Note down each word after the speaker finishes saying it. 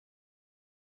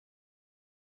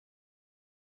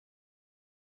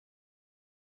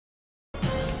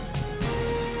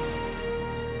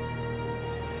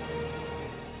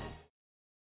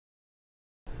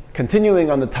Continuing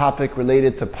on the topic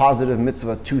related to positive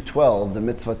mitzvah 212, the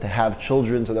mitzvah to have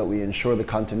children so that we ensure the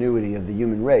continuity of the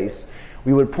human race,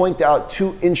 we would point out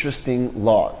two interesting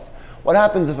laws. What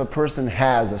happens if a person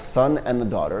has a son and a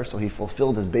daughter, so he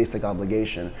fulfilled his basic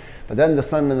obligation, but then the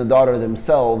son and the daughter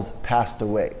themselves passed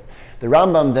away? The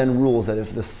Rambam then rules that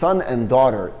if the son and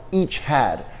daughter each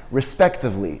had,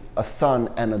 respectively, a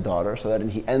son and a daughter, so that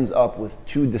he ends up with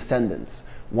two descendants,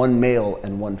 one male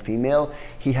and one female,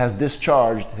 he has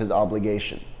discharged his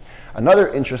obligation.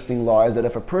 Another interesting law is that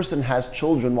if a person has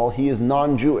children while he is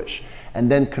non-Jewish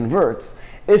and then converts,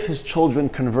 if his children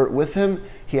convert with him,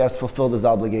 he has fulfilled his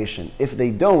obligation. If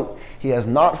they don't, he has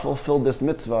not fulfilled this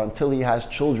mitzvah until he has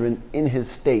children in his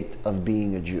state of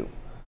being a Jew.